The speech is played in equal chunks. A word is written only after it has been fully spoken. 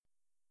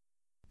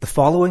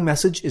following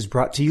message is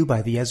brought to you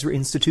by the Ezra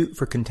Institute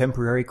for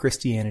Contemporary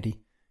Christianity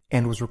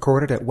and was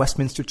recorded at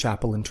Westminster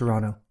Chapel in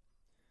Toronto.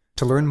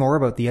 To learn more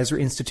about the Ezra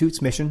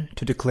Institute's mission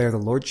to declare the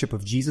Lordship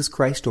of Jesus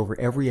Christ over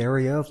every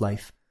area of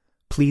life,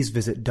 please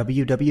visit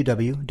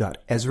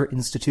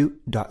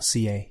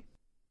www.ezrainstitute.ca.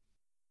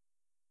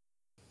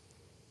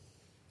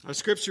 Our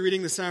scripture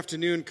reading this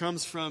afternoon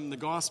comes from the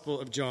Gospel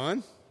of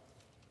John.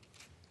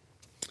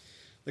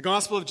 The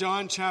Gospel of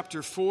John,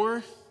 chapter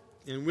 4,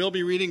 and we'll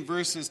be reading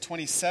verses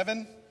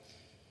 27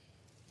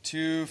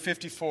 to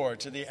 54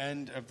 to the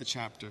end of the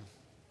chapter.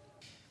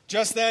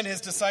 Just then his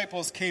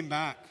disciples came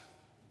back.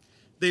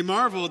 They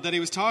marveled that he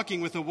was talking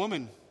with a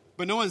woman,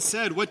 but no one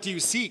said, "What do you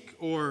seek?"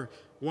 or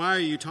 "Why are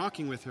you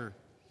talking with her?"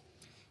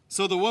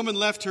 So the woman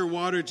left her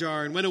water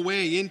jar and went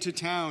away into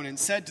town and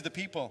said to the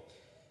people,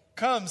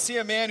 "Come, see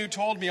a man who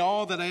told me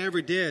all that I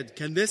ever did.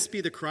 Can this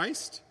be the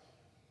Christ?"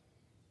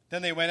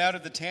 Then they went out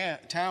of the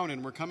town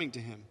and were coming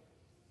to him.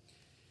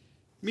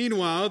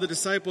 Meanwhile, the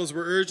disciples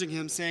were urging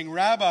him, saying,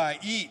 "Rabbi,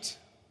 eat."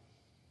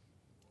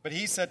 But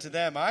he said to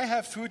them, "I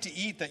have food to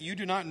eat that you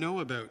do not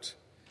know about."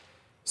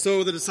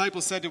 So the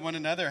disciples said to one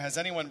another, "Has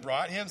anyone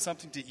brought him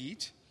something to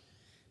eat?"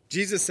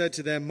 Jesus said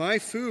to them, "My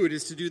food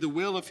is to do the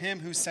will of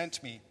him who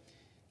sent me,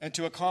 and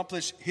to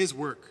accomplish his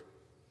work.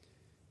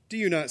 Do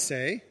you not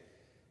say,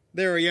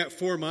 'There are yet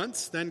 4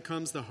 months, then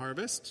comes the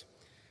harvest'?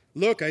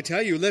 Look, I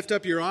tell you, lift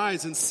up your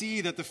eyes and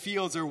see that the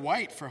fields are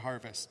white for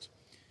harvest.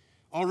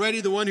 Already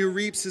the one who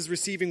reaps is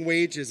receiving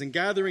wages and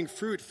gathering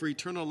fruit for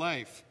eternal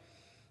life,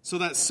 so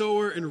that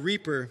sower and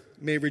reaper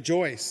may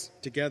rejoice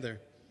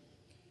together.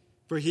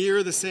 For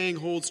here the saying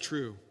holds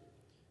true,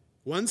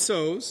 one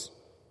sows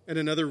and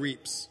another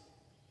reaps.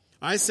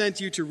 I sent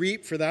you to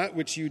reap for that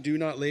which you did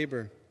not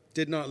labor.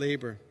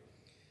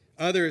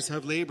 Others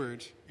have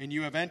labored, and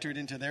you have entered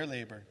into their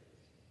labor."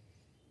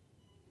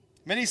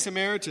 Many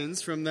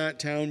Samaritans from that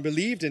town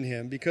believed in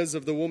him because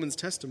of the woman's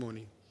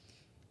testimony.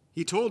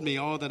 "He told me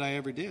all that I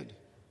ever did."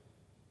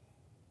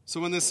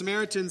 So when the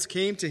Samaritans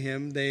came to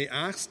him, they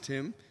asked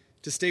him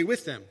to stay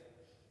with them,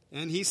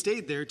 and he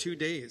stayed there 2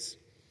 days.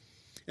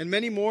 And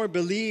many more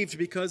believed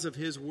because of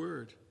his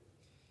word.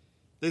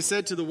 They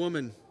said to the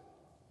woman,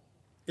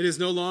 "It is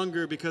no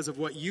longer because of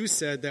what you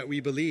said that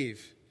we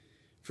believe,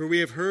 for we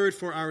have heard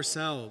for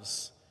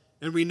ourselves,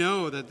 and we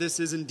know that this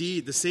is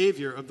indeed the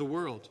Savior of the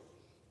world."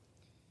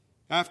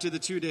 After the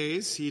 2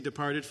 days, he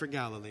departed for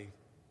Galilee,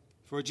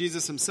 for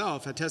Jesus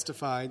himself had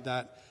testified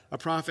that a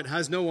prophet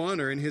has no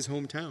honor in his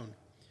hometown.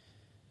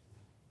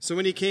 So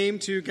when he came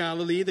to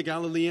Galilee, the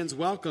Galileans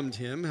welcomed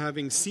him,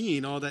 having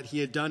seen all that he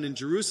had done in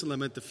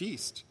Jerusalem at the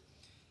feast,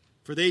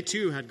 for they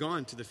too had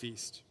gone to the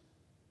feast.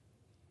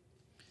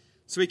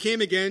 So he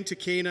came again to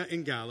Cana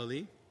in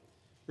Galilee,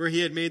 where he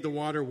had made the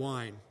water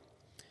wine.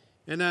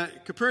 And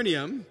at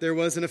Capernaum there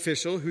was an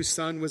official whose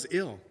son was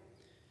ill.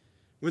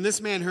 When this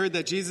man heard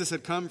that Jesus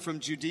had come from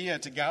Judea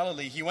to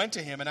Galilee, he went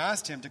to him and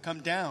asked him to come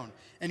down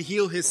and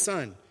heal his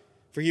son,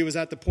 for he was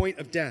at the point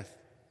of death.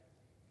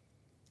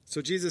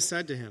 So Jesus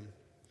said to him,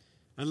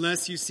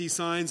 "Unless you see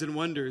signs and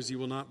wonders, you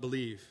will not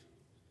believe."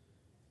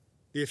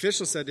 The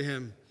official said to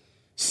him,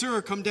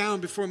 "Sir, come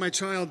down before my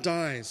child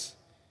dies."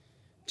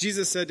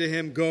 Jesus said to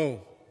him,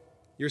 "Go,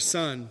 your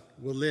son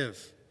will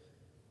live."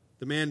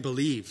 The man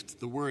believed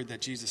the word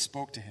that Jesus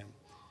spoke to him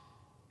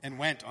and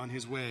went on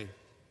his way.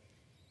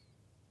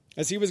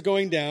 As he was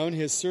going down,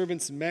 his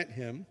servants met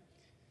him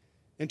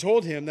and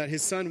told him that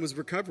his son was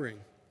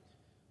recovering.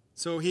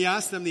 So he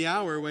asked them the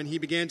hour when he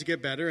began to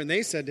get better, and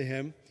they said to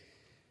him,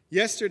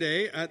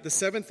 "Yesterday, at the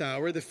 7th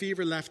hour, the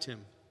fever left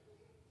him."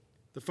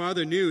 The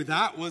father knew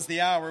that was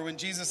the hour when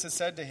Jesus had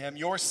said to him,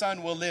 "Your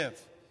son will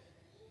live."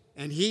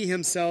 And he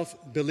himself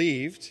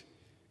believed,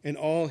 and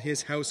all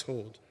his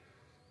household.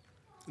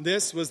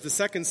 This was the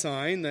second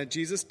sign that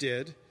Jesus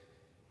did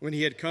when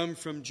he had come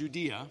from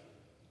Judea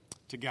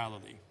to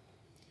Galilee.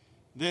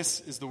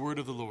 This is the word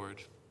of the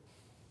Lord.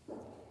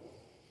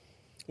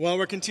 Well,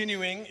 we're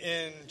continuing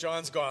in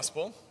John's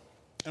Gospel,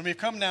 and we've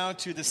come now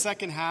to the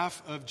second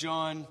half of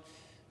John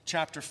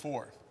chapter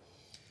 4.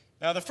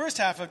 Now, the first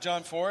half of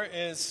John 4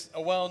 is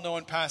a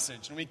well-known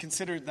passage, and we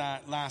considered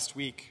that last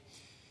week.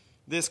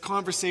 This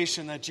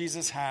conversation that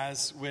Jesus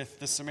has with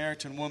the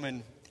Samaritan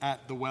woman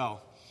at the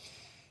well.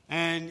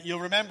 And you'll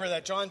remember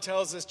that John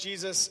tells us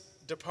Jesus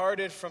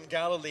departed from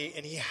Galilee,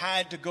 and he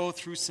had to go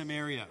through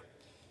Samaria.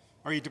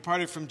 Or he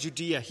departed from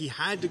Judea. He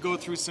had to go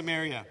through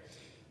Samaria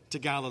to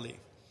Galilee.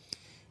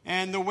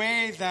 And the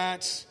way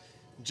that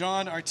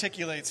John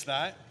articulates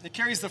that, it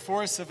carries the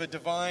force of a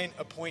divine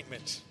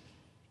appointment.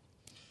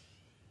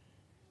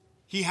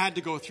 He had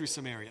to go through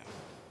Samaria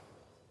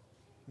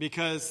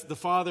because the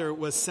Father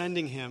was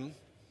sending him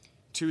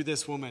to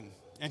this woman.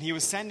 And he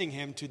was sending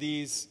him to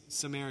these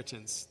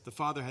Samaritans. The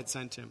Father had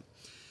sent him.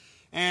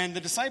 And the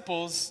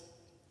disciples,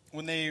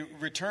 when they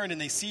return and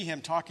they see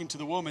him talking to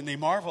the woman, they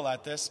marvel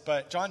at this.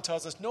 But John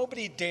tells us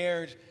nobody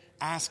dared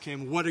ask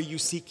him, "What are you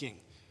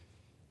seeking?"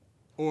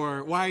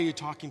 Or, "Why are you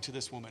talking to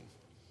this woman?"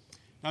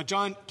 Now,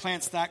 John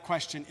plants that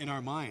question in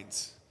our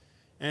minds.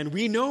 And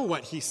we know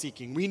what he's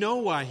seeking. We know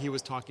why he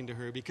was talking to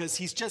her, because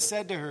he's just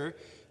said to her,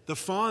 the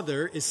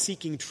Father is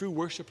seeking true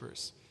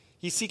worshipers.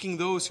 He's seeking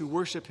those who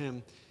worship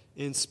him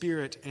in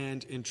spirit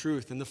and in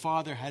truth. And the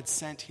Father had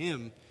sent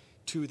him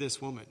to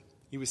this woman.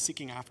 He was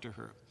seeking after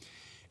her.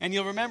 And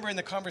you'll remember in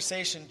the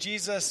conversation,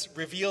 Jesus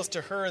reveals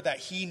to her that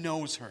he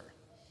knows her.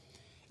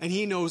 And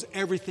he knows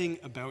everything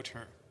about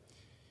her.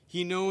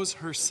 He knows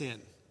her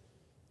sin.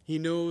 He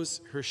knows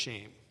her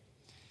shame.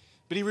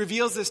 But he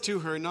reveals this to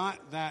her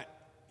not that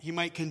he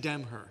might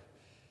condemn her.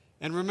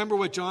 And remember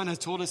what John has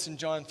told us in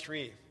John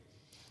 3,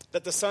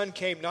 that the Son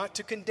came not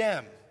to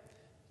condemn,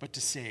 but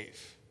to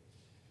save.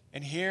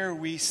 And here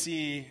we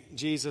see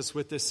Jesus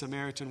with this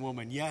Samaritan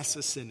woman, yes,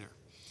 a sinner.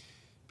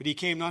 But he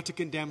came not to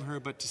condemn her,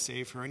 but to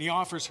save her. And he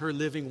offers her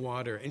living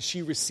water, and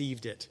she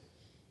received it.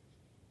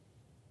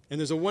 And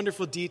there's a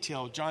wonderful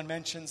detail. John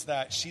mentions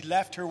that she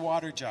left her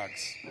water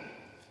jugs,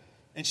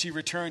 and she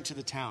returned to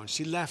the town.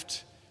 She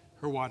left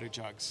her water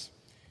jugs.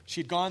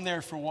 She'd gone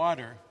there for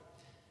water,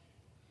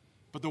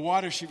 but the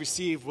water she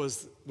received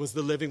was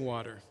the living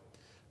water,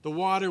 the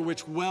water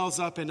which wells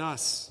up in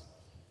us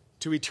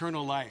to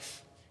eternal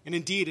life. And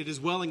indeed, it is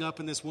welling up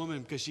in this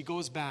woman because she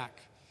goes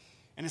back.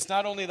 And it's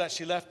not only that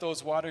she left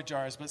those water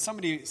jars, but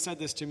somebody said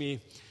this to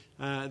me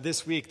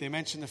this week. They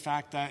mentioned the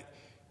fact that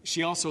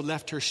she also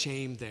left her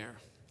shame there,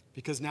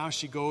 because now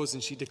she goes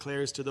and she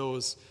declares to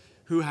those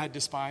who had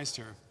despised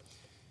her.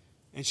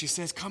 And she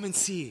says, come and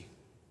see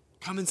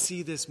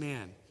this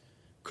man.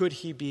 Could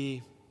he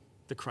be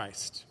the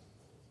Christ?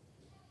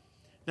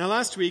 Now,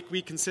 last week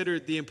we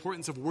considered the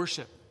importance of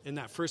worship in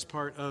that first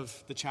part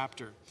of the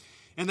chapter.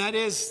 And that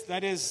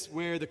is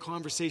where the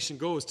conversation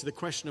goes, to the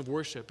question of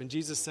worship. And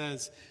Jesus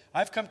says,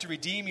 I've come to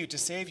redeem you, to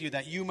save you,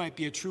 that you might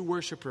be a true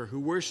worshiper who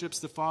worships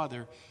the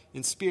Father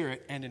in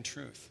spirit and in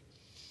truth.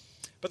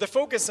 But the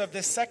focus of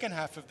this second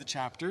half of the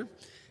chapter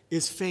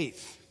is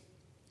faith.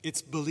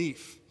 It's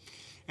belief.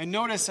 And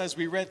notice as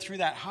we read through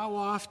that, how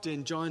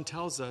often John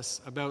tells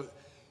us about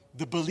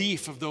the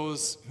belief of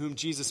those whom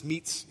Jesus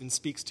meets and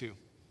speaks to.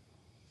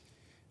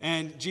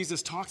 And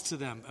Jesus talks to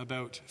them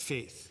about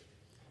faith,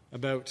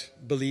 about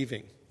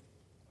believing.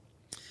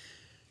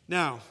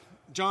 Now,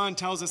 John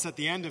tells us at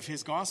the end of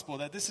his gospel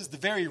that this is the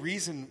very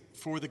reason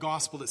for the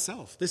gospel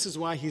itself. This is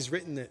why he's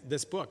written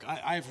this book.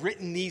 I've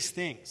written these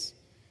things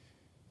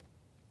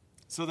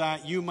so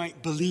that you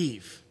might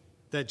believe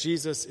that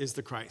Jesus is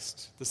the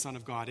Christ, the Son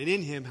of God, and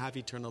in him have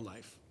eternal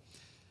life.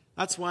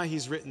 That's why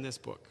he's written this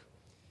book,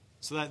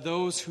 so that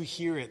those who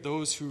hear it,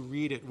 those who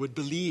read it, would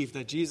believe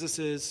that Jesus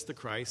is the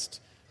Christ,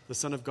 the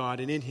Son of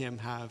God, and in him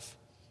have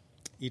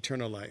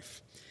eternal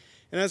life.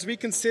 And as we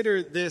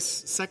consider this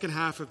second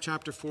half of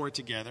chapter 4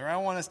 together, I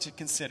want us to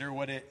consider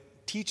what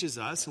it teaches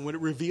us and what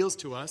it reveals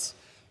to us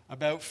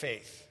about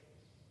faith,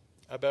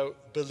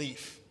 about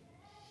belief.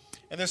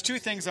 And there's two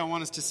things I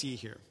want us to see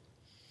here.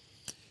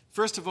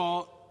 First of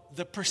all,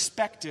 the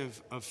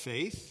perspective of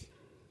faith,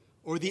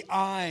 or the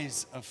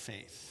eyes of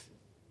faith.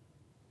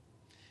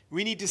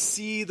 We need to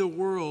see the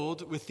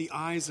world with the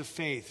eyes of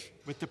faith,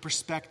 with the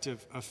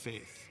perspective of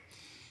faith.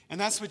 And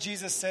that's what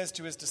Jesus says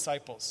to his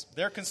disciples.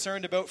 They're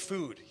concerned about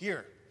food.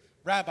 Here,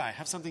 Rabbi,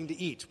 have something to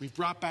eat. We've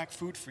brought back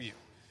food for you.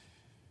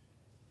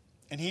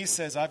 And he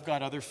says, I've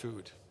got other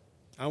food.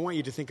 I want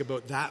you to think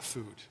about that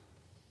food.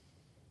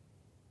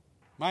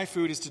 My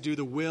food is to do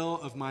the will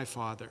of my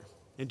Father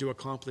and to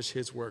accomplish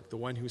his work, the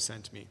one who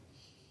sent me.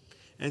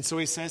 And so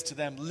he says to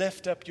them,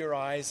 lift up your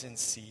eyes and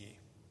see.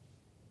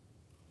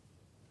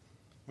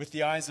 With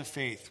the eyes of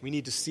faith, we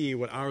need to see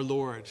what our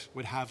Lord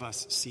would have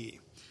us see.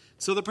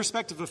 So the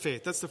perspective of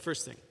faith, that's the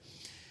first thing.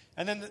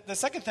 And then the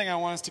second thing I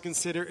want us to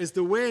consider is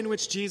the way in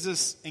which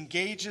Jesus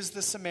engages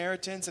the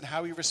Samaritans and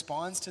how he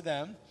responds to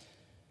them.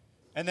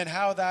 And then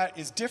how that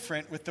is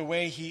different with the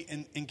way he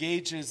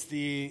engages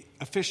the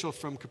official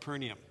from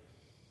Capernaum.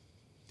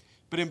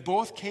 But in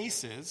both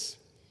cases,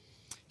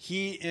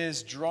 he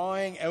is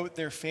drawing out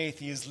their faith.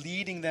 He is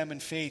leading them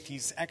in faith.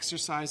 He's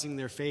exercising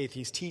their faith.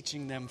 He's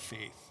teaching them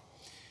faith.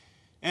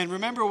 And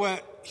remember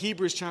what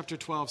Hebrews chapter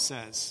 12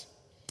 says.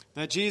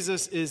 That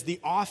Jesus is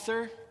the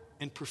author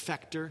and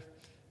perfecter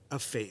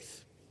of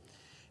faith.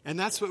 And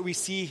that's what we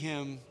see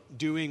him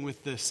doing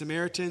with the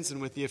Samaritans and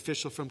with the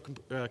official from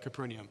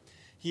Capernaum.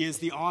 He is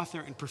the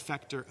author and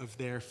perfecter of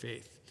their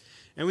faith.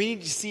 And we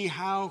need to see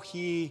how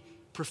he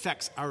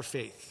perfects our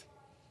faith.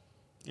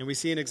 And we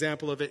see an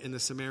example of it in the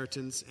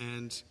Samaritans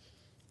and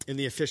in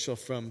the official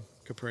from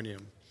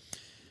Capernaum.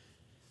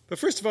 But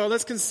first of all,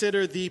 let's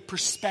consider the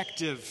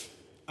perspective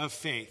of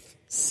faith.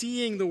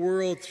 Seeing the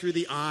world through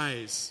the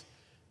eyes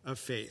of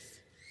faith.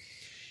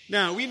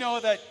 Now, we know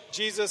that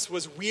Jesus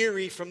was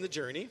weary from the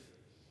journey,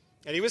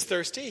 and he was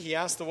thirsty. He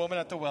asked the woman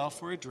at the well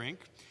for a drink,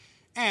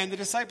 and the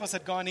disciples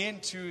had gone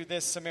into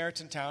this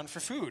Samaritan town for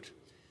food,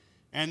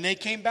 and they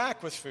came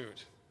back with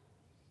food.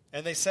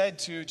 And they said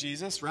to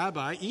Jesus,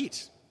 Rabbi,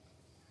 eat.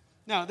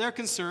 Now, they're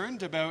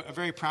concerned about a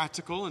very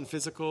practical and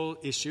physical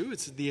issue.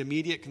 It's the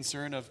immediate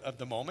concern of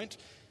the moment.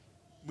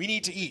 We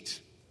need to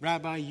eat.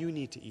 Rabbi, you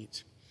need to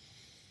eat.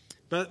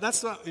 But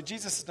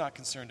Jesus is not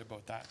concerned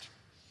about that.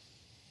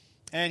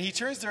 And he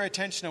turns their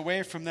attention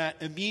away from that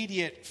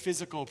immediate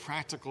physical,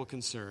 practical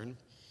concern.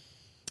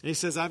 And he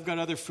says, I've got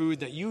other food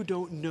that you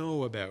don't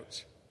know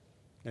about.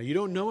 Now, you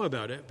don't know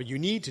about it, but you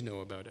need to know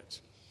about it.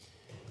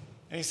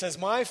 And he says,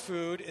 my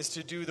food is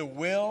to do the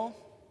will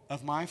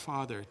of my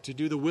Father, to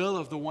do the will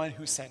of the one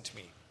who sent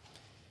me,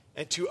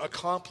 and to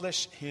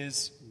accomplish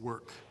his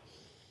work.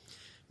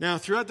 Now,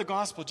 throughout the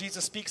gospel,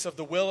 Jesus speaks of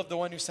the will of the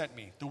one who sent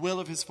me, the will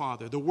of his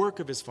Father, the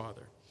work of his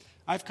Father.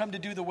 I've come to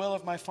do the will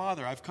of my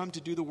Father. I've come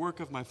to do the work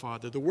of my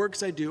Father. The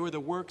works I do are the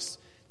works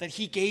that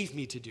he gave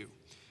me to do.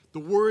 The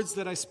words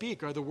that I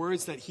speak are the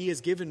words that he has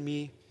given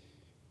me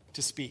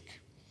to speak.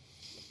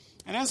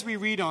 And as we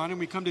read on and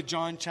we come to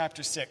John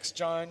chapter 6,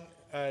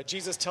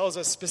 Jesus tells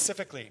us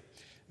specifically,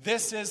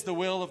 this is the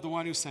will of the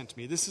one who sent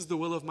me. This is the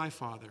will of my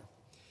Father,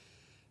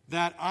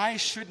 that I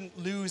shouldn't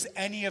lose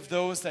any of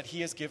those that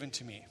he has given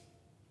to me.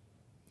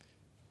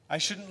 I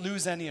shouldn't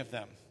lose any of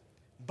them,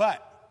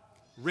 but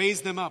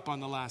raise them up on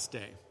the last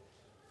day.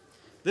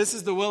 This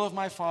is the will of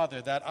my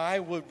Father, that I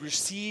would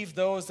receive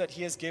those that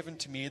he has given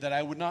to me, that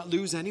I would not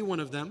lose any one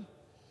of them,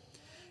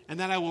 and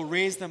that I will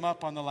raise them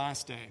up on the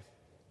last day.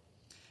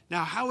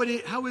 Now, how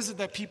is it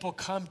that people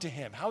come to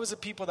him? How is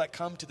it people that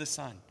come to the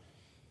Son?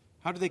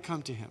 How do they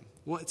come to him?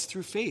 Well, it's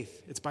through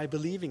faith. It's by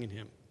believing in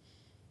him.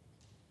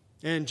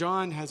 And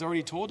John has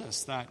already told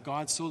us that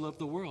God so loved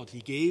the world,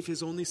 he gave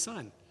his only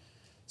Son,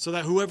 so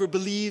that whoever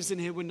believes in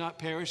him would not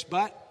perish,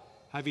 but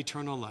have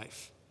eternal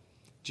life.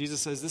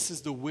 Jesus says, this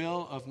is the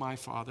will of my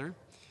Father.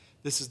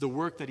 This is the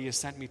work that he has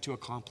sent me to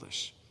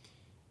accomplish,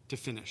 to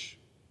finish.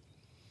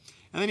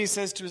 And then he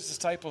says to his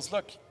disciples,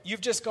 look, you've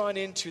just gone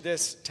into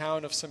this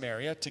town of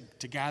Samaria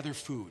to gather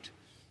food.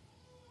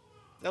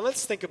 Now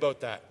let's think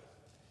about that.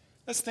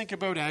 Let's think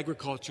about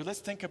agriculture. Let's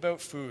think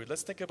about food.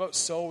 Let's think about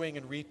sowing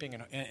and reaping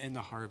and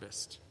the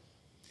harvest.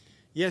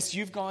 Yes,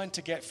 you've gone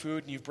to get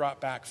food and you've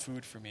brought back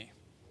food for me.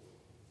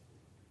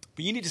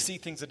 But you need to see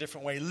things a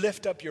different way.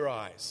 Lift up your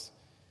eyes.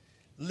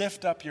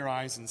 Lift up your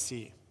eyes and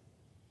see.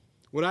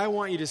 What I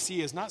want you to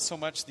see is not so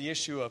much the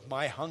issue of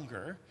my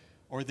hunger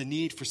or the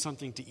need for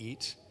something to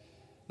eat,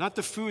 not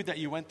the food that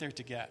you went there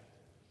to get.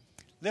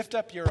 Lift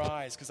up your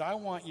eyes, because I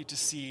want you to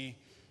see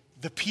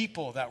the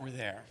people that were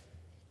there,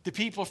 the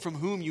people from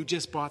whom you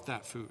just bought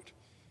that food,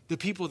 the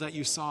people that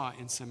you saw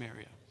in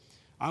Samaria.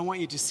 I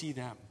want you to see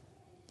them,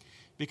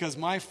 because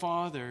my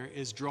Father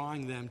is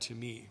drawing them to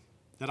me,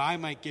 that I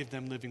might give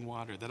them living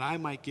water, that I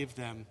might give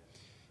them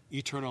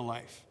eternal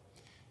life.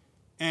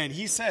 And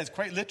he says,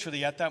 quite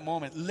literally at that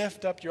moment,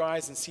 lift up your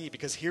eyes and see,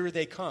 because here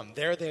they come.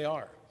 There they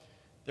are.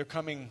 They're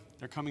coming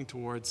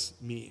towards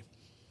me.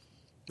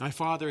 My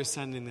Father is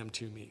sending them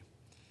to me.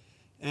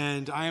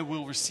 And I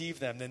will receive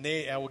them. And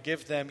I will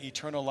give them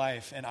eternal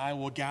life, and I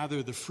will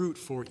gather the fruit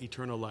for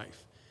eternal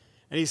life.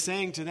 And he's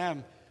saying to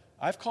them,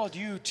 I've called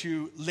you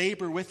to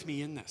labor with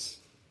me in this,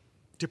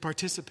 to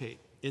participate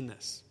in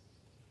this.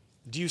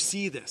 Do you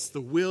see this? The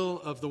will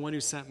of the one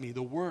who sent me,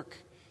 the work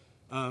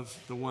of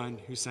the one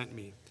who sent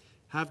me.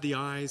 Have the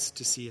eyes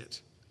to see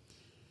it.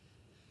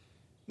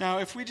 Now,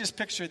 if we just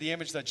picture the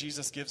image that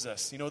Jesus gives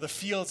us, the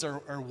fields are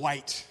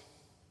white.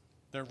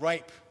 They're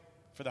ripe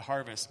for the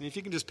harvest. And if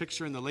you can just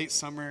picture in the late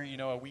summer,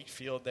 a wheat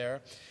field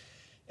there.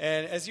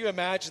 And as you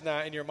imagine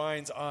that in your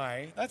mind's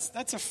eye,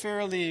 that's a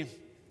fairly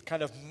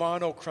kind of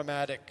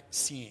monochromatic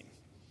scene.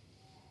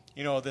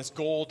 This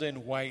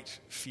golden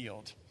white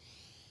field.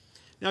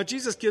 Now,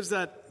 Jesus gives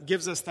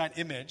us that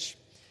image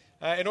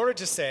in order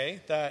to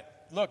say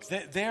that, look,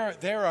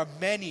 there are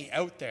many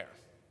out there.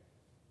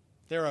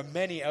 There are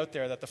many out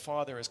there that the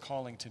Father is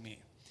calling to me.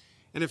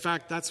 And in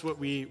fact, that's what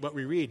we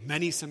read.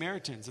 Many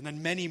Samaritans, and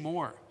then many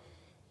more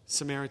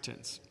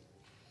Samaritans.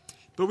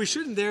 But we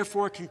shouldn't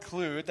therefore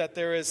conclude that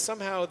there is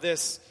somehow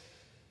this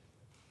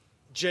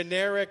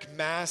generic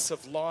mass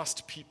of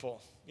lost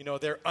people.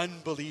 They're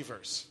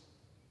unbelievers.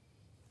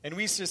 And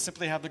we just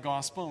simply have the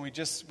gospel, and we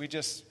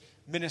just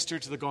minister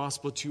to the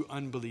gospel to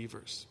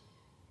unbelievers.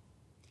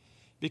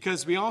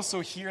 Because we also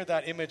hear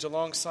that image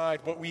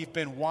alongside what we've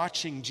been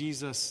watching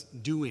Jesus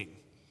doing.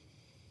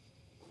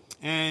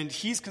 And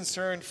he's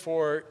concerned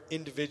for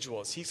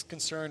individuals. He's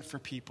concerned for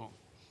people.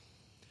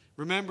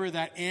 Remember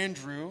that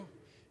Andrew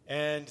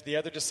and the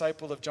other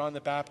disciple of John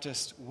the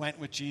Baptist went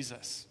with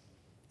Jesus.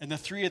 And the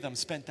three of them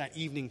spent that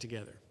evening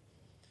together.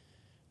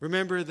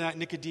 Remember that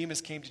Nicodemus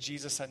came to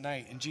Jesus at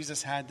night, and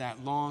Jesus had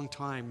that long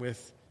time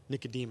with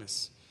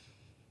Nicodemus.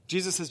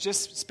 Jesus has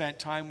just spent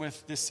time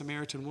with this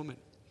Samaritan woman.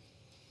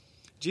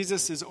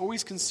 Jesus is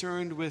always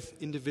concerned with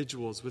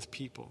individuals, with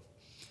people.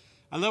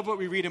 I love what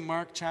we read in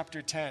Mark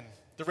chapter 10,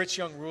 the rich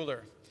young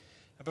ruler.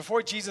 And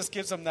before Jesus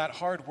gives him that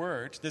hard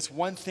word, this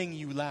one thing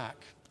you lack,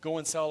 go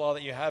and sell all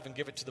that you have and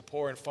give it to the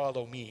poor and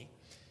follow me.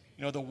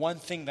 The one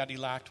thing that he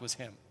lacked was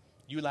him.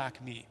 You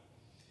lack me.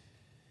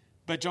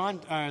 But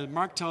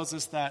Mark tells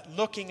us that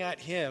looking at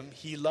him,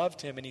 he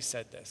loved him, and he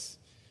said this.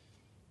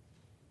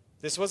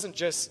 This wasn't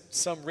just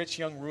some rich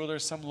young ruler,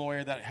 some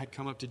lawyer that had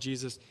come up to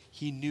Jesus.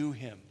 He knew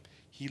him.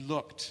 He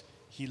looked,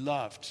 he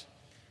loved,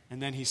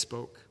 and then he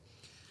spoke.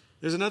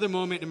 There's another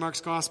moment in Mark's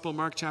Gospel,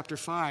 Mark chapter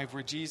 5,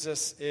 where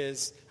Jesus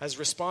has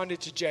responded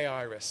to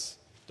Jairus,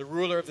 the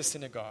ruler of the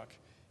synagogue.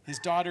 His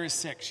daughter is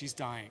sick. She's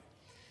dying.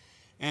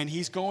 And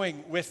he's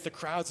going with the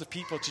crowds of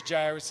people to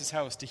Jairus'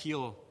 house to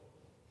heal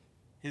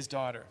his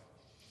daughter.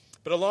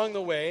 But along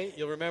the way,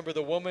 you'll remember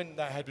the woman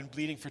that had been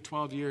bleeding for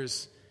 12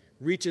 years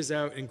reaches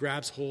out and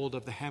grabs hold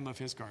of the hem of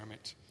his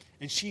garment.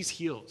 And she's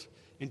healed.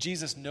 And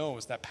Jesus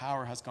knows that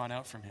power has gone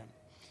out from him.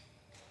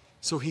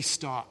 So he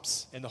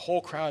stops. And the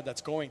whole crowd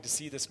that's going to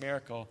see this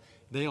miracle,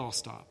 they all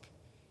stop.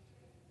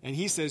 And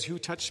he says, "Who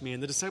touched me?"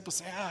 And the disciples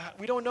say,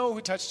 "We don't know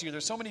who touched you.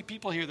 There's so many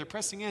people here. They're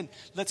pressing in.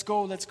 Let's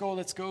go, let's go,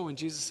 let's go." And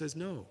Jesus says,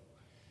 "No."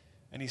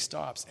 And he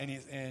stops.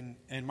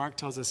 And Mark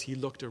tells us he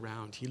looked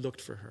around. He looked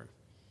for her.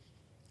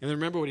 And then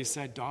remember what he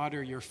said,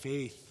 "Daughter, your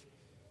faith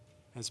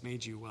has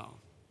made you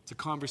well." It's a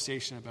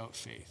conversation about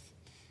faith.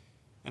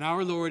 And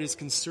our Lord is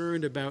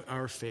concerned about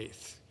our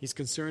faith. He's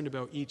concerned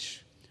about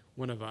each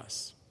one of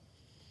us.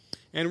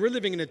 And we're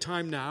living in a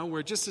time now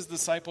where just as the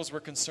disciples were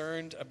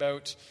concerned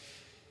about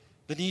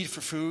the need for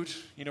food,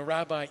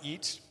 Rabbi,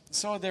 eat,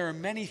 so there are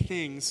many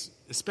things,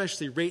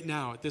 especially right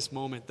now at this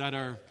moment, that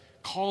are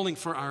calling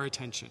for our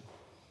attention.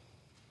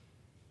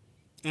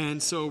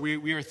 And so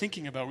we are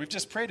thinking about, we've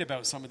just prayed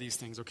about some of these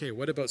things. Okay,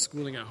 what about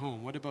schooling at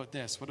home? What about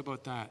this? What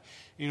about that?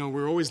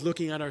 We're always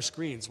looking at our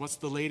screens. What's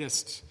the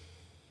latest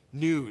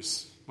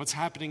news? What's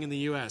happening in the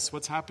U.S.?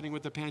 What's happening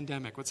with the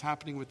pandemic? What's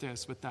happening with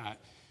this, with that?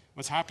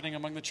 What's happening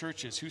among the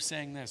churches? Who's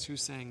saying this?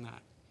 Who's saying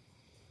that?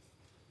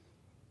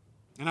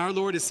 And our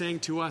Lord is saying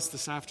to us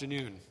this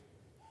afternoon,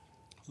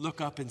 look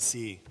up and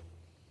see.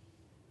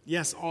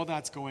 Yes, all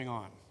that's going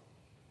on.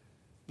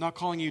 Not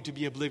calling you to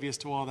be oblivious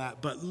to all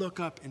that, but look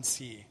up and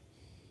see.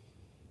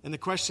 And the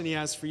question he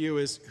has for you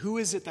is, who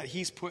is it that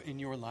he's put in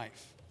your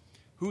life?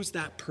 Who's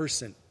that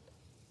person,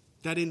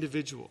 that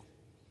individual?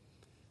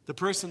 The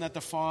person that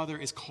the Father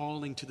is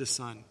calling to the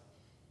Son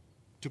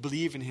to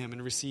believe in him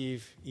and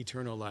receive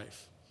eternal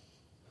life.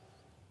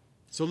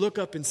 So look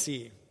up and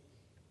see.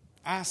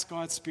 Ask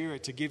God's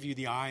Spirit to give you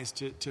the eyes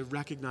to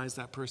recognize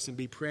that person,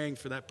 be praying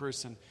for that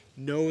person,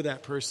 know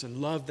that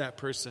person, love that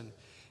person,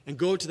 and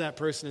go to that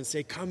person and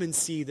say, "Come and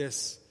see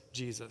this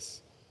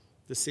Jesus,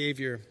 the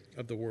Savior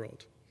of the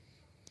world."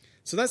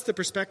 So that's the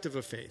perspective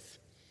of faith.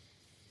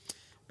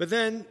 But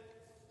then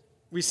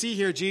we see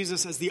here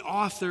Jesus as the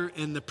author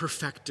and the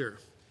perfecter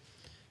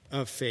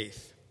of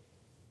faith.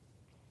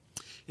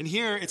 And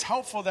here it's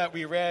helpful that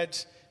we read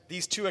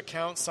these two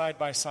accounts side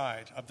by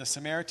side, of the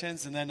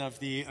Samaritans and then of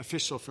the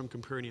official from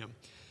Capernaum.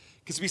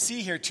 Because we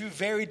see here two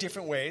very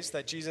different ways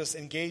that Jesus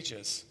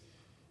engages.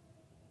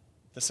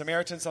 The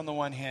Samaritans on the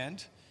one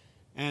hand,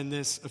 and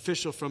this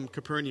official from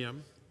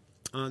Capernaum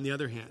on the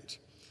other hand.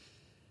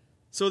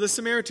 So the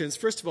Samaritans,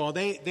 first of all,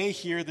 they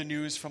hear the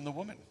news from the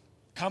woman.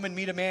 "Come and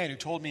meet a man who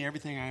told me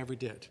everything I ever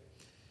did."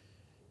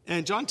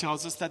 And John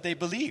tells us that they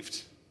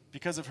believed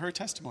because of her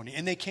testimony,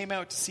 and they came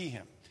out to see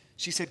him.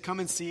 She said, "Come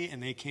and see,"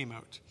 and they came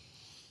out.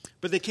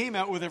 But they came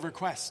out with a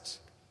request.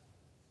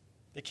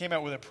 They came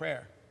out with a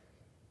prayer.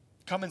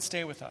 "Come and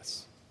stay with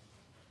us."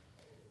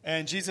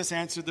 And Jesus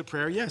answered the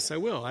prayer, "Yes, I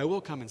will. I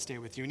will come and stay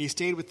with you." And he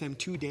stayed with them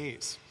 2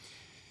 days.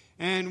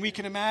 And we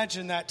can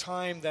imagine that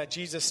time that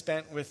Jesus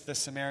spent with the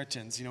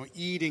Samaritans,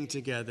 eating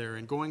together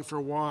and going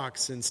for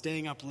walks and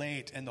staying up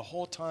late. And the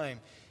whole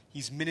time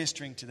he's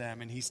ministering to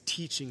them and he's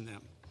teaching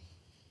them.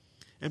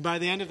 And by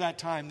the end of that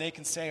time, they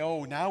can say,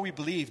 "Oh, now we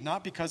believe,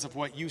 not because of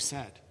what you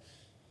said,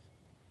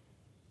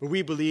 but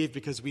we believe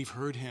because we've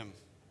heard him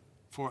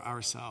for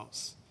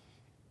ourselves."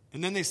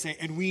 And then they say,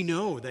 "And we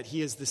know that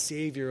he is the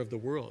Savior of the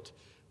world.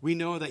 We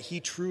know that he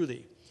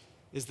truly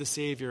is the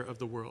Savior of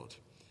the world."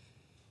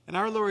 And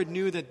our Lord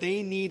knew that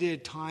they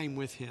needed time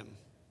with him.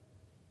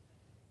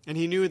 And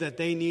he knew that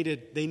they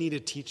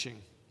needed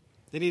teaching.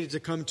 They needed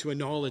to come to a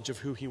knowledge of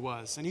who he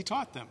was. And he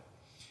taught them.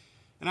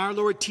 And our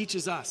Lord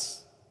teaches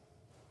us.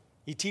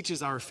 He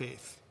teaches our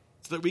faith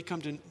so that we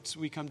come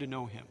to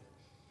know him.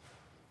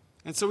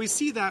 And so we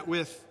see that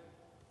with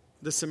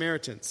the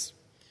Samaritans,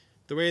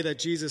 the way that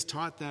Jesus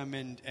taught them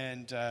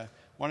and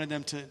wanted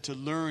them to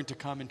learn to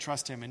come and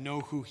trust him and know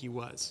who he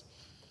was.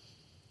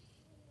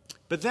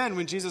 But then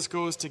when Jesus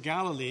goes to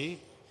Galilee,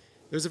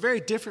 there's a very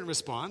different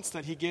response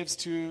that he gives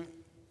to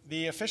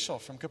the official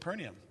from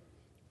Capernaum.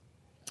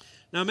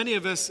 Now, many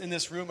of us in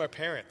this room are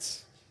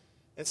parents.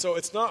 And so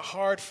it's not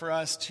hard for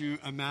us to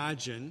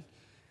imagine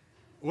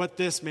what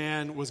this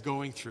man was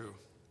going through.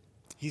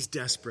 He's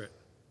desperate.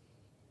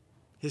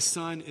 His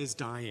son is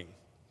dying.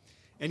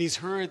 And he's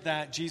heard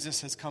that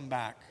Jesus has come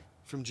back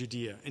from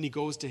Judea. And he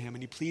goes to him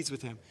and he pleads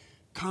with him,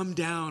 "Come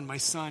down, my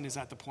son is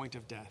at the point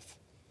of death.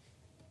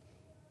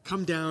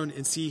 Come down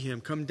and see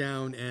him. Come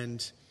down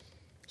and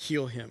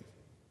heal him."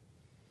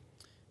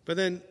 But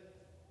then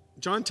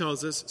John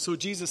tells us, so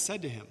Jesus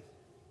said to him.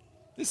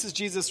 This is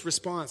Jesus'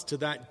 response to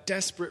that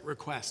desperate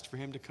request for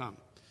him to come.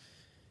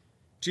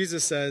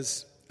 Jesus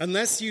says,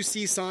 "Unless you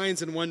see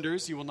signs and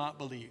wonders, you will not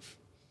believe."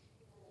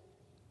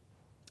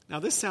 Now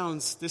this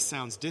sounds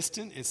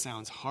distant. It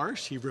sounds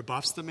harsh. He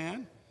rebuffs the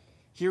man.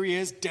 Here he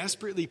is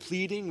desperately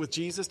pleading with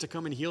Jesus to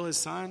come and heal his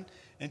son.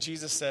 And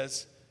Jesus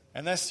says,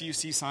 unless you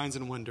see signs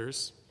and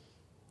wonders,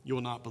 you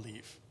will not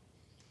believe.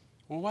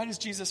 Well, why does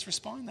Jesus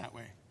respond that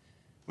way?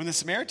 When the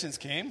Samaritans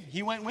came,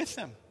 he went with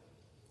them,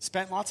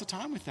 spent lots of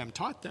time with them,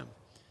 taught them.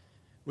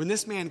 When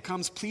this man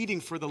comes pleading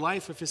for the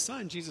life of his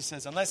son, Jesus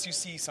says, unless you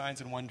see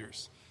signs and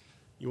wonders,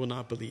 you will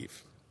not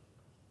believe.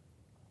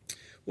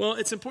 Well,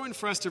 it's important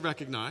for us to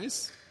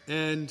recognize,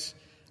 and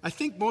I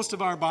think most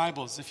of our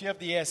Bibles, if you have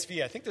the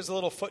ASV, I think there's a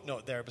little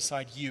footnote there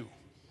beside you.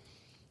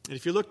 And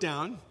if you look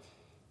down,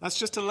 that's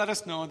just to let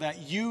us know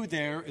that you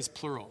there is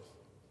plural.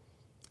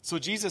 So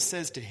Jesus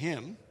says to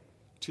him,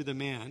 to the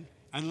man,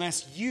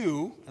 unless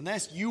you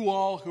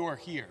all who are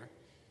here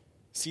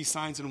see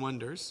signs and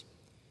wonders,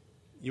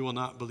 you will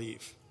not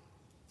believe.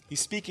 He's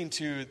speaking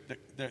to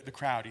the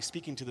crowd. He's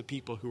speaking to the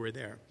people who are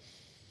there.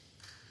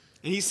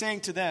 And he's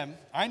saying to them,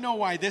 I know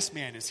why this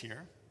man is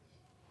here.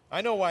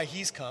 I know why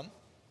he's come.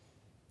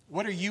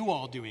 What are you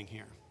all doing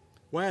here?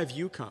 Why have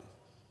you come?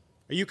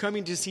 Are you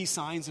coming to see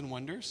signs and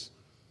wonders?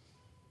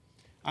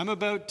 I'm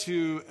about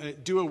to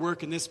do a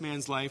work in this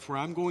man's life where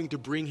I'm going to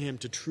bring him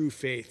to true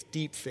faith,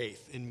 deep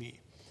faith in me.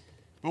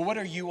 But what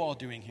are you all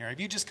doing here? Have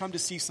you just come to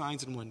see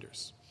signs and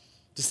wonders,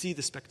 to see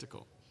the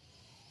spectacle?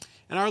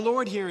 And our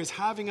Lord here is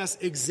having us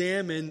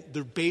examine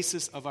the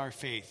basis of our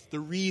faith, the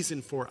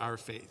reason for our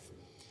faith.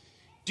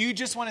 Do you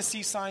just want to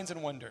see signs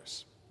and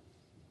wonders?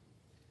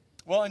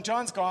 Well, in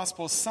John's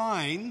Gospel,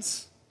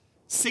 signs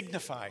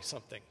signify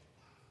something.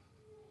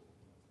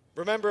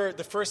 Remember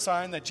the first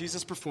sign that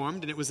Jesus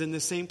performed, and it was in the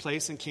same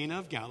place in Cana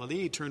of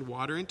Galilee. He turned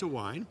water into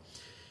wine.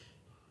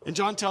 And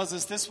John tells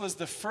us this was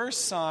the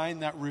first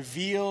sign that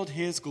revealed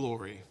his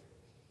glory.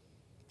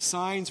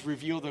 Signs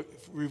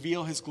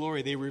reveal his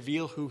glory. They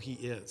reveal who he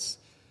is.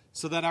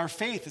 So that our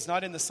faith is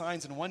not in the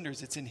signs and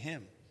wonders, it's in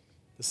him.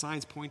 The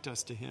signs point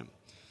us to him.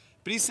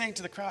 But he's saying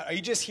to the crowd, are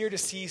you just here to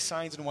see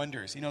signs and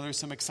wonders? You know, there's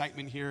some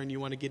excitement here and you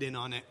want to get in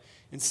on it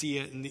and see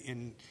it.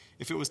 And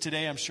if it was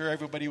today, I'm sure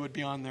everybody would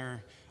be on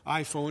their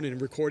iPhone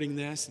and recording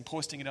this and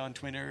posting it on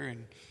Twitter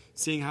and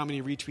seeing how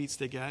many retweets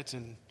they get.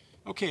 And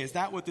okay, is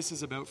that what this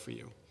is about for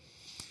you?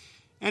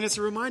 And it's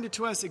a reminder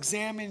to us,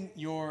 examine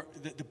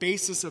the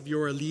basis of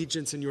your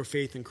allegiance and your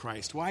faith in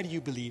Christ. Why do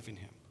you believe in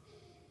him?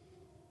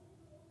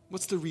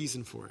 What's the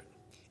reason for it?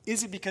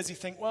 Is it because you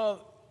think,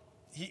 well,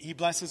 he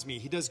blesses me,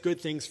 he does good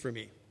things for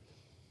me?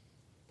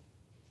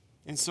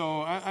 And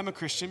so I'm a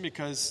Christian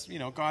because,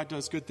 God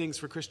does good things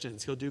for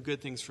Christians. He'll do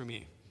good things for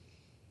me.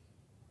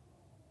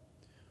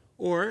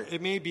 Or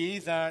it may be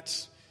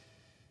that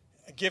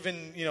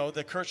given,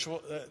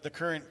 the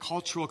current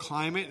cultural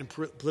climate and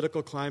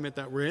political climate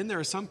that we're in, there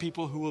are some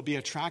people who will be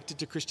attracted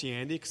to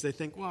Christianity because they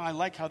think, well, I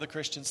like how the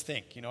Christians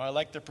think. I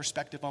like their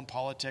perspective on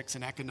politics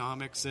and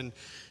economics and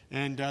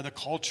the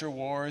culture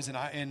wars,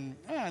 and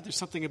there's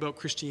something about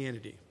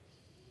Christianity.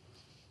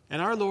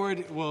 And our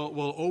Lord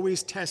will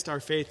always test our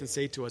faith and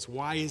say to us,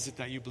 why is it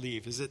that you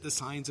believe? Is it the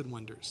signs and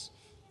wonders?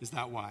 Is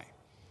that why?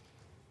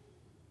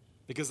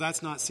 Because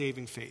that's not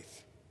saving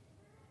faith.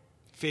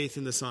 Faith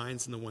in the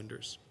signs and the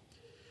wonders.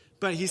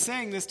 But he's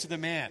saying this to the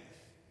man.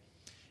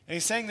 And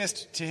he's saying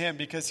this to him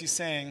because he's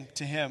saying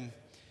to him,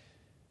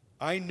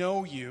 I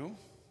know you.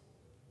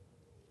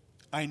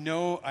 I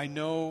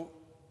know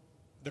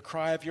the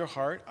cry of your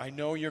heart. I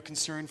know your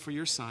concern for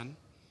your son.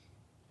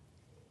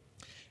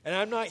 And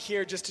I'm not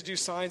here just to do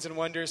signs and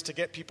wonders to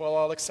get people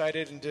all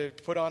excited and to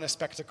put on a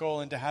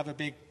spectacle and to have a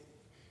big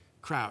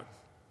crowd.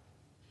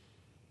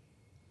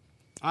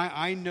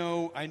 I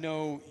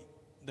know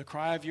the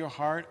cry of your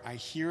heart. I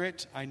hear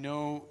it. I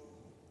know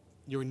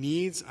your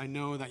needs. I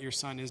know that your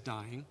son is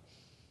dying.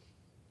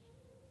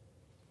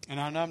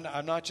 And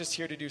I'm not just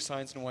here to do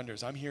signs and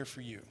wonders. I'm here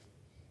for you.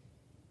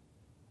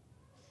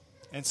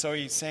 And so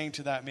he's saying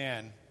to that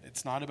man,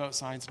 it's not about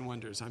signs and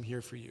wonders. I'm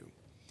here for you.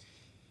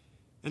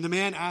 And the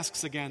man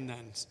asks again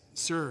then,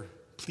 Sir,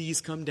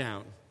 please come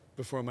down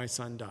before my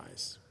son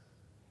dies.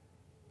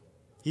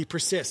 He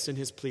persists in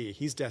his plea.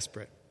 He's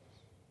desperate.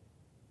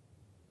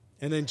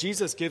 And then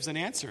Jesus gives an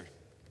answer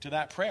to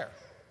that prayer.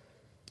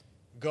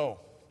 Go.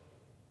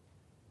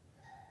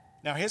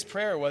 Now his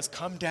prayer was,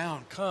 come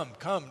down, come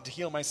to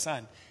heal my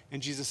son.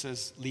 And Jesus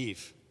says,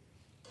 leave.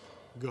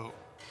 Go.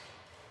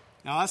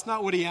 Now that's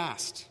not what he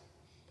asked.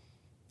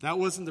 That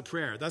wasn't the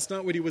prayer. That's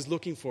not what he was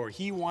looking for.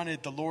 He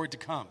wanted the Lord to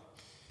come.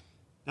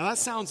 Now that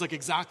sounds like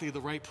exactly the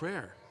right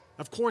prayer.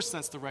 Of course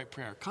that's the right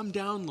prayer. Come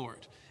down,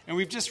 Lord. And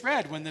we've just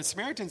read when the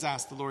Samaritans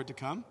asked the Lord to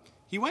come,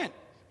 he went.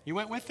 He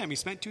went with them. He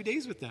spent 2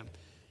 days with them.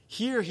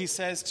 Here he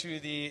says to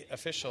the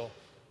official,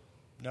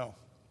 no,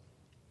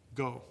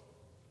 go,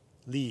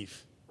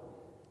 leave.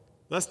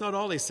 That's not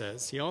all he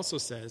says. He also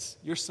says,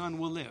 your son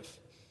will live.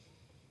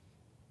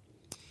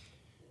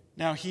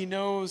 Now he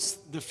knows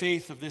the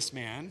faith of this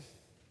man,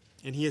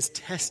 and he is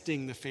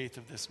testing the faith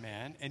of this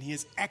man, and he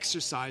is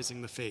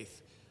exercising the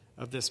faith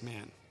of this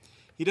man.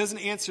 He doesn't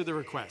answer the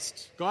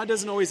request. God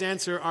doesn't always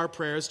answer our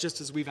prayers just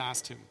as we've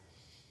asked him.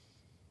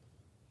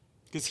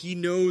 Because he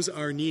knows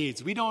our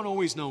needs. We don't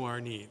always know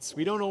our needs.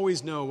 We don't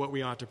always know what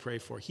we ought to pray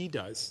for. He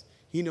does.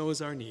 He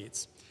knows our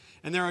needs.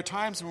 And there are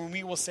times when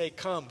we will say,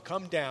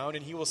 come down,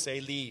 and he will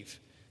say, leave.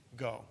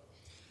 go.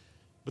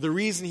 But the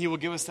reason he will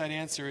give us that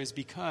answer is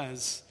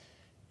because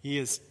he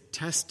is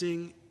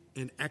testing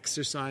and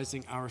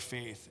exercising our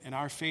faith. And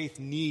our faith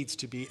needs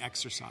to be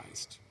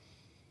exercised.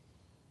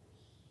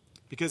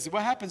 Because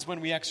what happens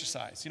when we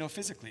exercise?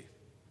 Physically,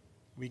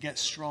 we get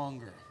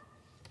stronger.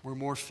 We're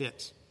more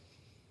fit.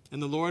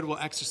 And the Lord will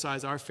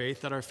exercise our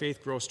faith, that our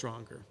faith grows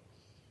stronger.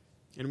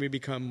 And we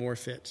become more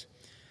fit.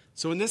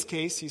 So in this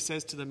case, he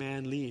says to the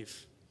man,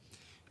 leave.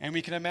 And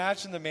we can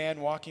imagine the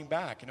man walking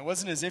back. And it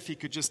wasn't as if he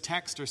could just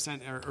text or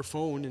send or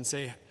phone and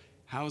say,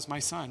 how's my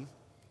son?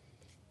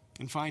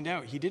 And find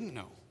out. He didn't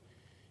know.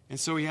 And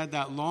so he had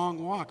that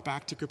long walk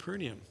back to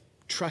Capernaum,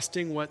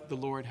 trusting what the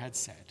Lord had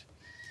said.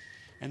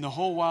 And the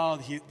whole while,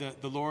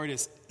 the Lord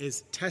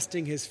is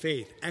testing his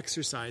faith,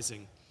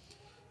 exercising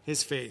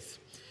his faith.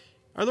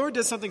 Our Lord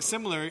does something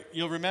similar,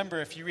 you'll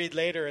remember if you read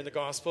later in the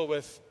Gospel,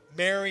 with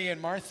Mary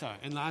and Martha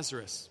and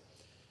Lazarus.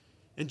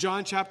 In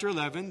John chapter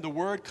 11, the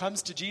word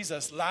comes to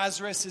Jesus,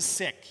 Lazarus is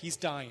sick, he's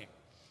dying.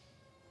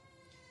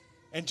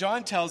 And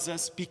John tells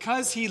us,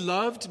 because he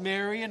loved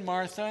Mary and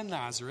Martha and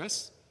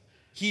Lazarus,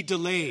 he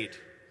delayed.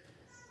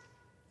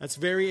 That's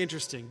very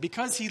interesting.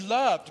 Because he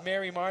loved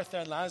Mary, Martha,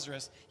 and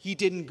Lazarus, he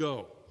didn't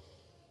go.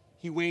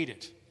 He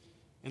waited,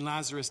 and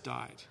Lazarus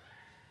died.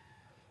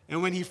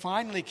 And when he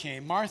finally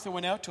came, Martha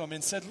went out to him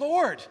and said,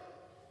 Lord,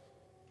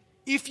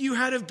 if you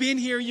had have been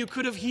here, you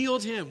could have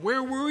healed him.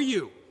 Where were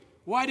you?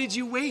 Why did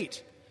you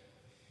wait?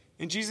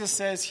 And Jesus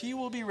says, he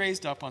will be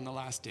raised up on the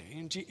last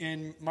day.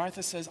 And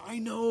Martha says, I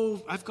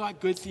know, I've got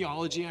good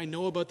theology. I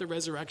know about the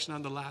resurrection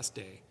on the last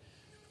day.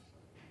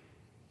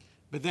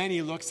 But then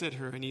he looks at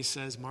her and he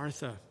says,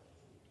 Martha,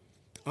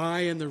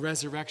 I am the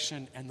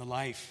resurrection and the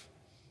life.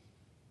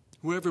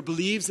 Whoever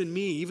believes in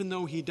me, even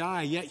though he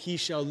die, yet he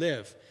shall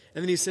live.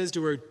 And then he says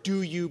to her,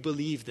 do you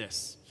believe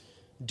this?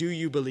 Do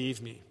you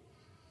believe me?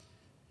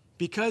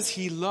 Because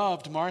he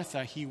loved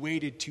Martha, he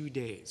waited 2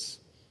 days.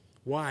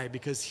 Why?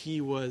 Because he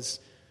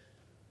was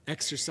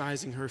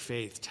exercising her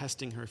faith,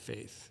 testing her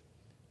faith.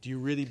 Do you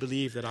really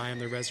believe that I am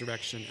the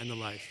resurrection and the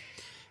life?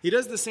 He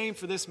does the same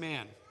for this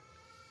man.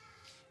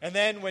 And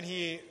then when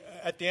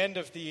at the end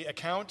of the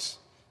account,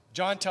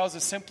 John tells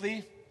us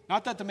simply,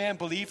 not that the man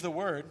believed the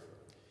word,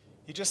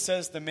 he just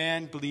says the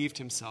man believed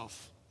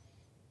himself.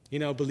 He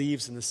now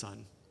believes in the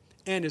Son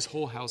and his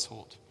whole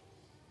household.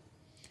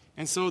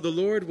 And so the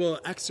Lord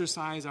will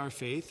exercise our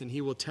faith and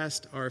he will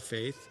test our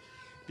faith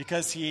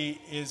because he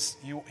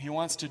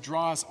wants to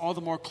draw us all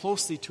the more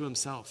closely to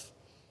himself,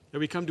 that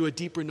we come to a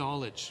deeper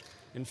knowledge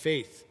and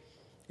faith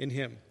in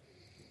him.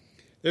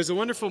 There's a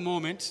wonderful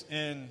moment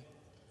in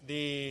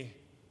the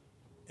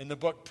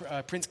book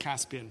Prince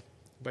Caspian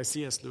by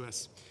C.S.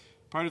 Lewis,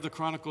 part of the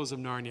Chronicles of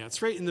Narnia.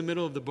 It's right in the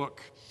middle of the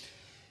book.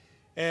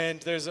 And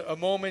there's a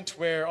moment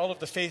where all of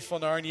the faithful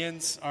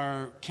Narnians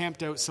are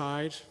camped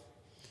outside,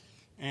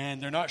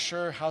 and they're not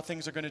sure how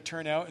things are going to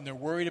turn out, and they're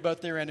worried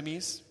about their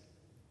enemies.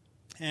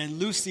 And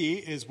Lucy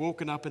is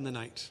woken up in the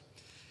night,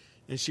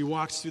 and she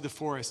walks through the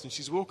forest, and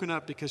she's woken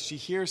up because she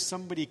hears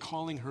somebody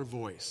calling her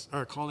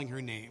calling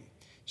her name.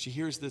 She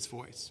hears this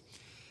voice.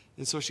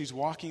 And so she's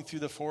walking through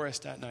the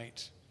forest at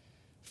night,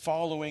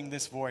 following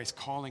this voice,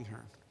 calling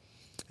her.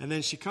 And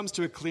then she comes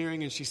to a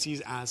clearing, and she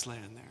sees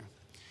Aslan there.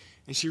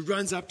 And she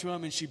runs up to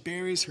him, and she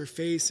buries her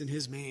face in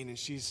his mane, and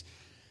she's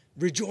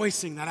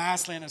rejoicing that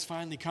Aslan has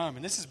finally come.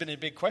 And this has been a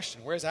big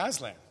question. Where's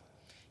Aslan?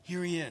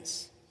 Here he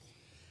is.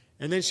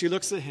 And then she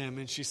looks at him,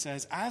 and she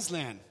says,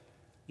 Aslan,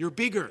 you're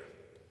bigger.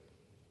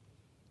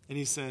 And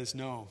he says,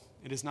 no,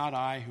 it is not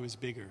I who is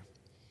bigger.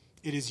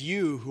 It is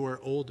you who are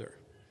older.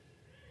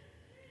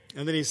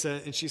 And then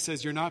she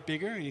says, you're not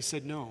bigger? And he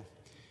said, no.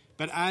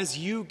 But as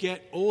you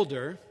get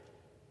older,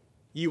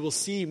 you will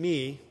see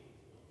me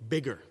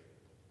bigger.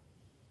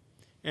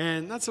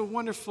 And that's a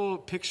wonderful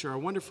picture, a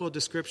wonderful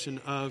description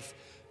of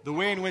the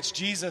way in which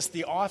Jesus,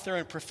 the author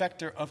and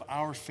perfecter of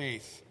our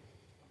faith,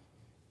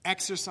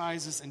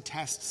 exercises and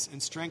tests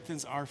and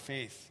strengthens our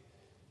faith.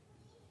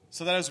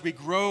 So that as we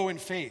grow in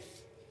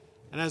faith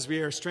and as we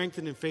are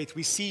strengthened in faith,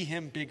 we see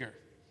him bigger.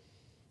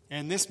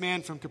 And this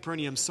man from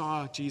Capernaum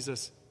saw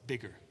Jesus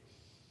bigger.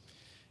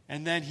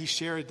 And then he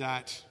shared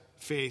that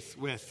faith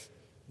with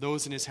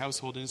those in his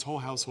household, and his whole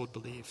household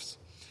believes.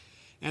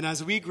 And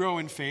as we grow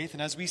in faith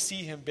and as we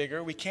see him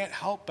bigger, we can't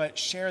help but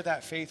share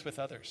that faith with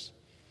others.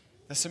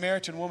 The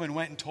Samaritan woman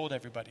went and told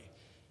everybody.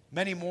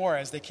 Many more,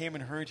 as they came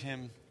and heard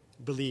him,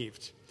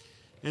 believed.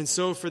 And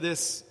so for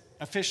this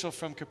official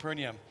from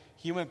Capernaum,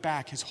 he went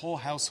back, his whole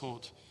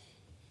household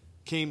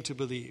came to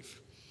believe.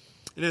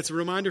 And it's a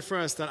reminder for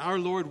us that our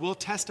Lord will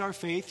test our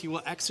faith, he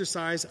will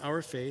exercise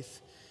our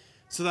faith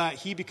so that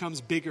he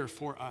becomes bigger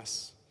for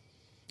us.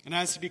 And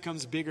as he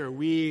becomes bigger,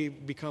 we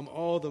become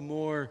all the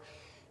more,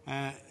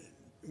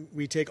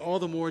 we take all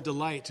the more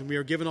delight, and we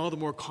are given all the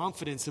more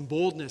confidence and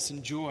boldness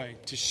and joy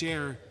to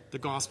share the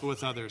gospel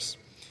with others.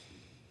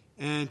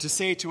 And to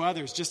say to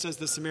others, just as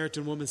the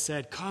Samaritan woman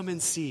said, come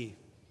and see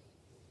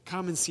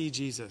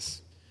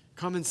Jesus.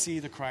 Come and see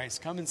the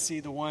Christ. Come and see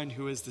the one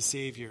who is the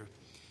Savior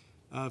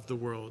of the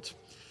world.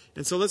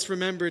 And so let's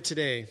remember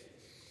today,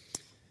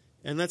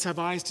 And let's have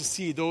eyes to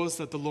see those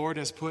that the Lord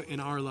has put in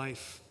our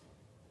life.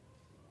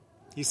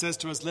 He says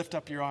to us, lift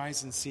up your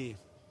eyes and see.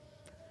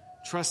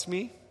 Trust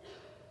me,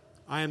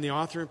 I am the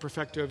author and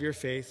perfecter of your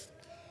faith.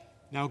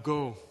 Now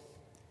go,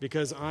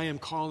 because I am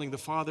calling, the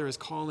Father is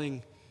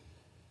calling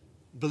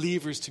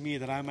believers to me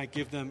that I might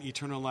give them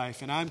eternal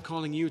life. And I'm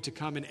calling you to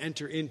come and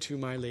enter into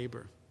my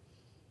labor.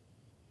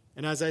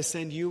 And as I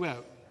send you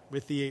out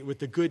with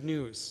the good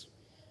news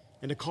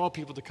and to call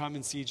people to come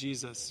and see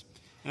Jesus,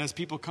 and as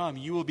people come,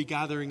 you will be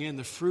gathering in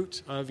the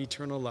fruit of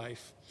eternal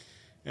life.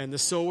 And the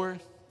sower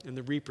and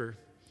the reaper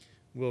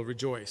will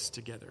rejoice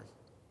together.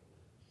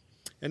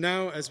 And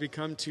now, as we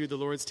come to the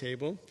Lord's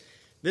table,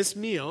 this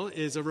meal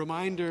is a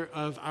reminder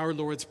of our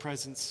Lord's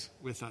presence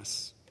with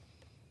us.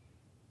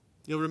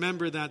 You'll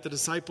remember that the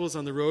disciples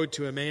on the road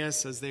to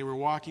Emmaus, as they were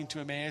walking to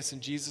Emmaus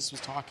and Jesus was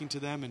talking to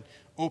them and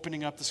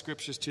opening up the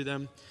scriptures to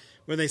them,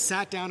 when they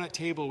sat down at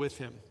table with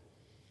him,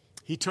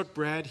 he took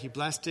bread, he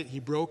blessed it, he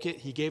broke it,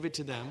 he gave it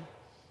to them.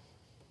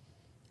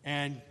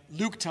 And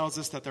Luke tells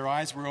us that their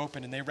eyes were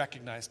open and they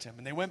recognized him.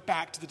 And they went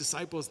back to the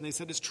disciples and they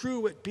said, it's true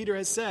what Peter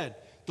has said.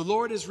 The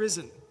Lord is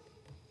risen.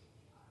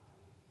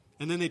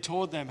 And then they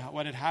told them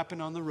what had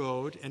happened on the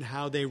road and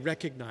how they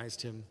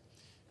recognized him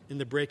in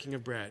the breaking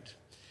of bread.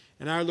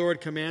 And our Lord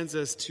commands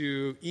us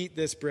to eat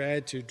this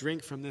bread, to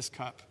drink from this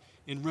cup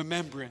in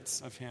remembrance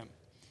of him,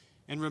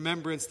 in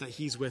remembrance that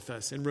he's with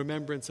us, in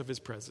remembrance of his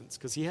presence.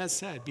 Because he has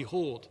said,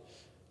 behold,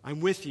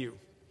 I'm with you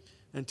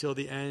until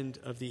the end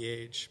of the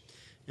age.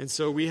 And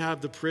so we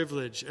have the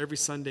privilege every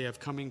Sunday of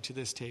coming to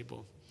this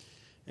table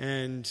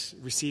and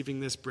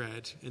receiving this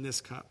bread and this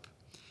cup.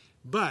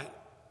 But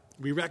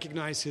we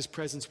recognize his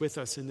presence with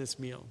us in this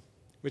meal,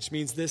 which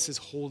means this is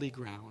holy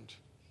ground.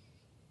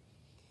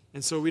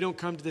 And so we don't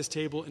come to this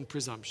table in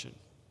presumption.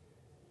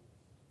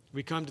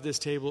 We come to this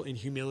table in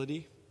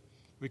humility.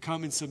 We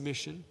come in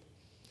submission.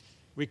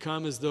 We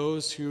come as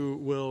those who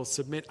will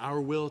submit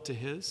our will to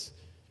his.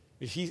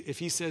 If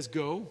he says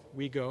go,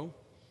 we go.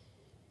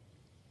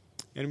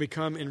 And we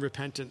come in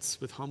repentance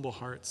with humble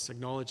hearts,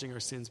 acknowledging our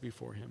sins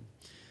before him.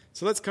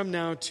 So let's come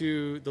now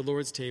to the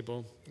Lord's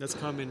table. Let's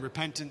come in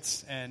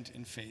repentance and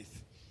in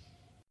faith.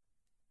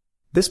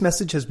 This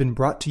message has been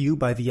brought to you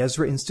by the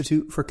Ezra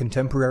Institute for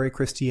Contemporary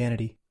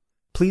Christianity.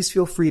 Please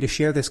feel free to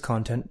share this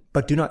content,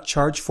 but do not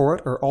charge for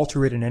it or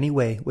alter it in any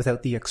way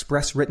without the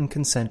express written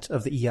consent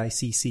of the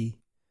EICC.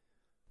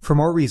 For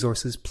more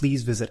resources,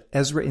 please visit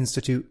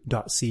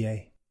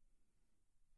ezrainstitute.ca.